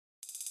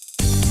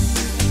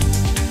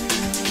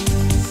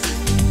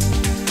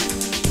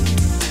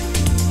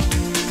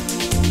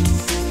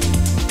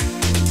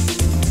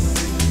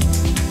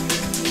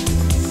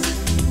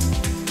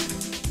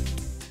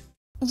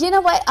You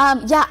know what?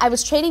 Yeah, I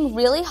was training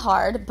really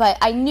hard, but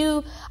I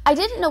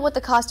didn't know what the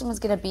costume was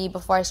going to be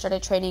before I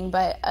started training,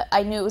 but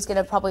I knew it was going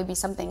to probably be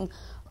something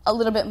a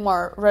little bit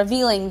more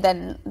revealing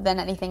than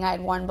anything I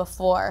had worn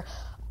before.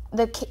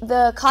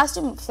 The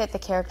costume fit the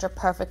character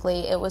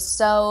perfectly. It was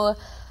so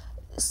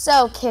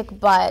kick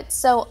butt,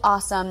 so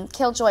awesome.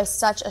 Killjoy's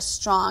such a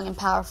strong and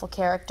powerful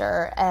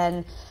character,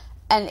 and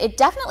it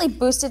definitely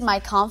boosted my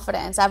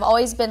confidence. I've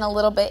always been a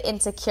little bit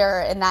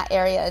insecure in that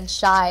area and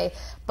shy,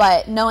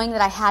 but knowing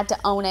that I had to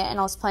own it and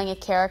I was playing a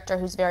character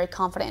who's very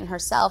confident in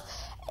herself,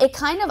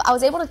 I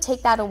was able to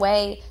take that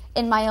away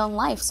in my own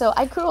life. So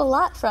I grew a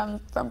lot from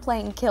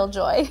playing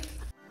Killjoy.